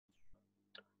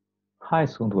Hi,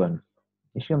 segundo ano.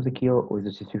 E chegamos aqui ao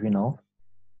exercício final,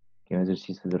 que é um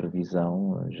exercício de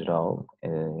revisão geral. É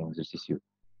um exercício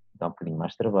que dá um bocadinho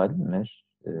mais de trabalho, mas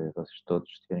vocês todos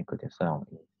estiverem com atenção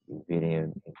e verem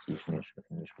aqui a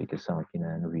minha explicação aqui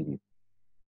no vídeo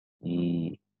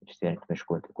e estiverem também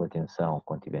com atenção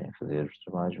quando estiverem a fazer os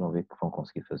trabalhos, vão ver que vão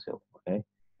conseguir fazê-lo, ok?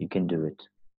 You can do it,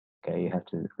 okay? You have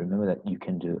to remember that you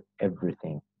can do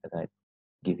everything that I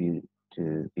give you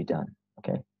to be done,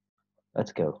 okay?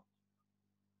 Let's go.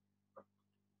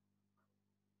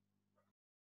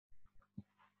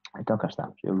 Então cá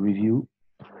estamos. Eu review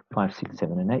 5, 6,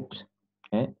 7 and 8.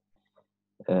 Okay?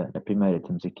 Na primeira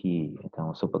temos aqui então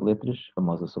a sopa de letras, a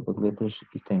famosa sopa de letras,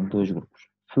 e tem dois grupos: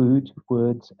 food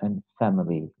words and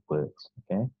family words.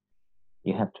 Okay?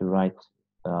 You have to write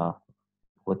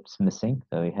what's missing.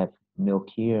 So you have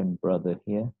milk here and brother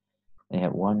here. And you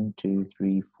have 1, 2,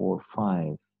 3, 4,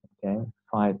 5. Okay?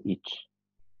 5 each.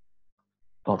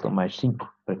 Faltam mais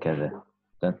 5 para cada.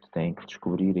 Portanto, têm que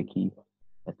descobrir aqui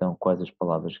então quais as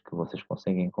palavras que vocês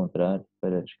conseguem encontrar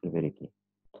para escrever aqui.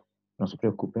 Não se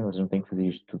preocupem, vocês não têm que fazer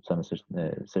isto tudo só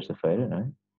na sexta-feira,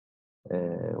 não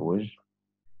é? Hoje.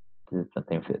 Portanto,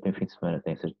 tem fim de semana,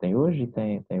 tem hoje e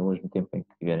tem hoje no tempo em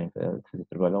que tiverem a fazer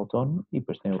trabalho autónomo, e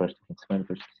depois tem o resto do fim de semana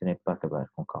para se quiserem para acabar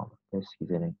com calma. Se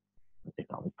quiserem ter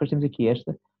calma. Depois temos aqui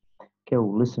esta, que é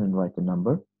o Listen and Write the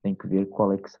Number. Tem que ver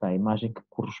qual é que será a imagem que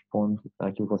corresponde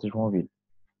àquilo que vocês vão ouvir.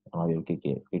 Vamos lá ver o que é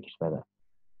que isto vai dar.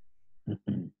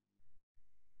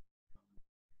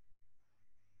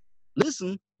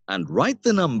 Listen and write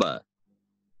the number.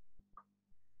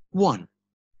 1.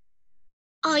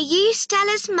 Are you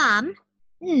Stella's mum?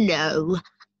 No,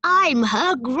 I'm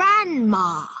her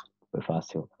grandma. Foi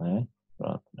fácil, não é?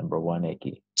 Pronto, number 1 é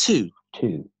aqui. 2.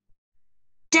 2.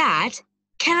 Dad,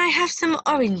 can I have some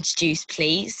orange juice,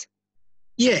 please?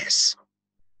 Yes.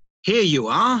 Here you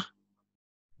are.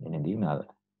 Eu não digo nada.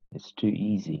 It's too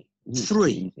easy. It's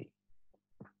 3. too easy.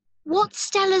 What's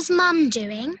Stella's mum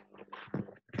doing?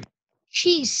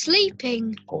 She's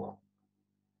sleeping. Oh,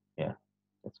 yeah,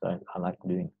 that's what I like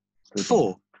doing. Sleeping.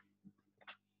 4.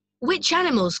 Which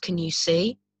animals can you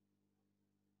see?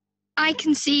 I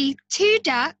can see 2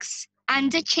 ducks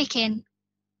and a chicken.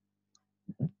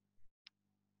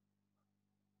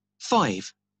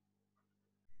 5.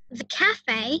 The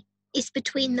cafe is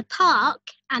between the park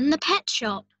and the pet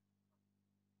shop.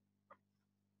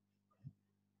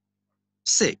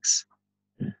 6.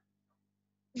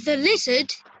 The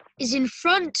lizard is in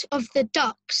front of the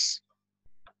ducks.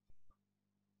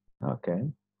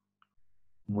 Ok.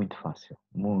 Muito fácil.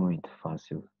 Muito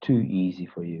fácil. Too easy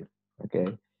for you. Ok?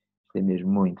 Isto é mesmo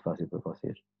muito fácil para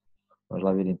vocês. Vamos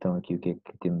lá ver então aqui o que é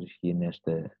que temos aqui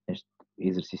neste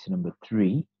exercício número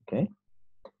 3. Ok?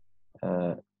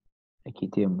 Aqui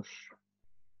temos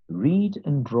read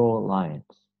and draw lines.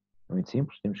 É muito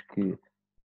simples. Temos que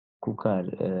colocar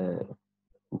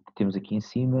o que temos aqui em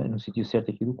cima no sítio certo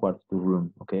aqui do quarto, do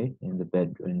room, ok? In the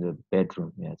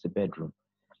bedroom. Yeah, it's a bedroom.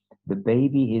 The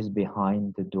baby is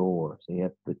behind the door. So you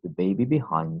have to put the baby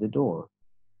behind the door.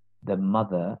 The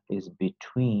mother is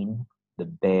between the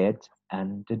bed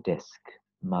and the desk.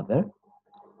 Mother,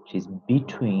 she's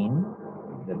between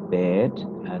the bed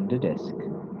and the desk.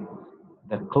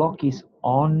 The clock is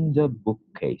on the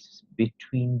bookcase,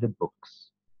 between the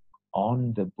books.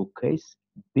 On the bookcase,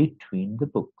 between the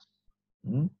books.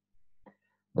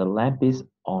 The lamp is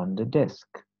on the desk.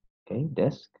 Okay,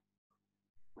 desk.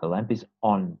 The lamp is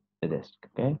on the desk.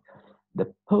 Okay.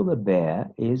 The polar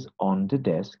bear is on the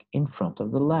desk in front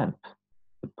of the lamp.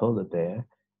 The polar bear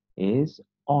is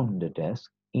on the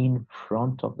desk in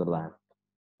front of the lamp.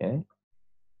 Okay.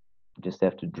 Just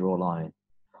have to draw a line.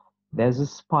 There's a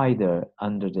spider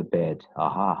under the bed.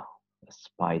 Aha, a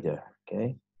spider.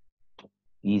 Okay.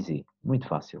 Easy. Muito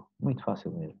fácil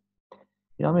mesmo.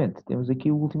 Finalmente, temos aqui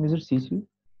o último exercício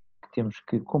que temos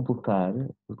que completar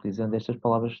utilizando estas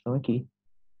palavras que estão aqui.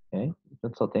 Okay?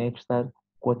 Portanto, só têm que estar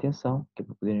com atenção, que é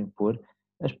para poderem pôr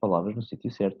as palavras no sítio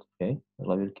certo. Okay? Vamos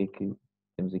lá ver o que é que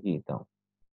temos aqui então.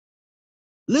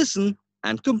 Listen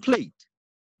and complete.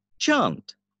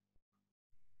 Chant.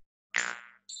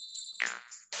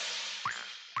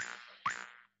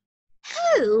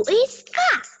 Who is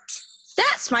that?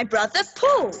 That's my brother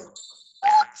Paul.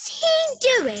 What's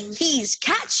he doing? He's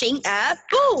catching a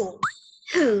ball.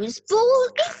 Whose ball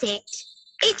is it?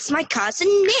 It's my cousin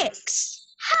Nick's.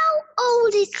 How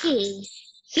old is he?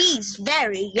 He's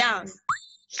very young.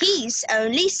 He's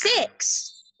only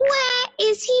 6. Where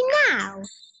is he now?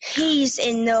 He's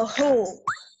in the hall.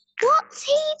 What's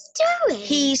he doing?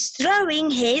 He's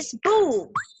throwing his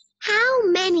ball. How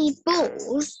many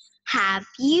balls have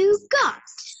you got?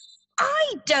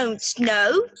 I don't know.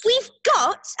 We've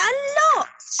got a lot.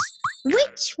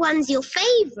 Which one's your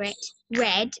favourite,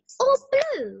 red or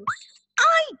blue?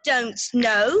 I don't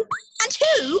know. And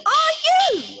who are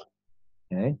you?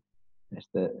 Ok?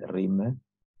 Esta rima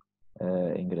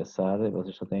engraçada,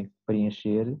 vocês só têm que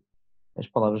preencher as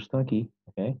palavras que estão aqui,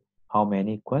 ok? How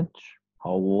many, quantos?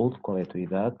 How old, qual é a tua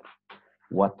idade?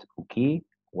 What, o quê?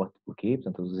 What, o quê?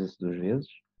 Portanto, uso isso 2 vezes.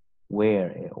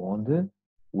 Where é onde.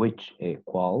 Which é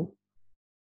qual.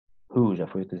 Who já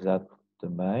foi utilizado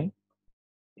também.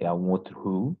 Há um outro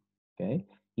who, ok?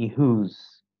 E whose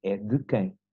é de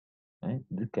quem. Né?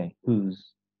 De quem. Whose,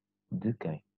 de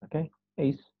quem, ok? É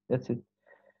isso. That's it.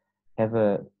 Have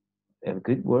a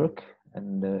good work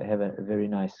and have a very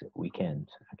nice weekend,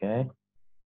 okay?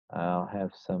 I'll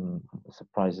have some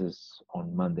surprises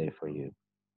on Monday for you.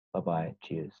 Bye-bye.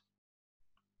 Cheers.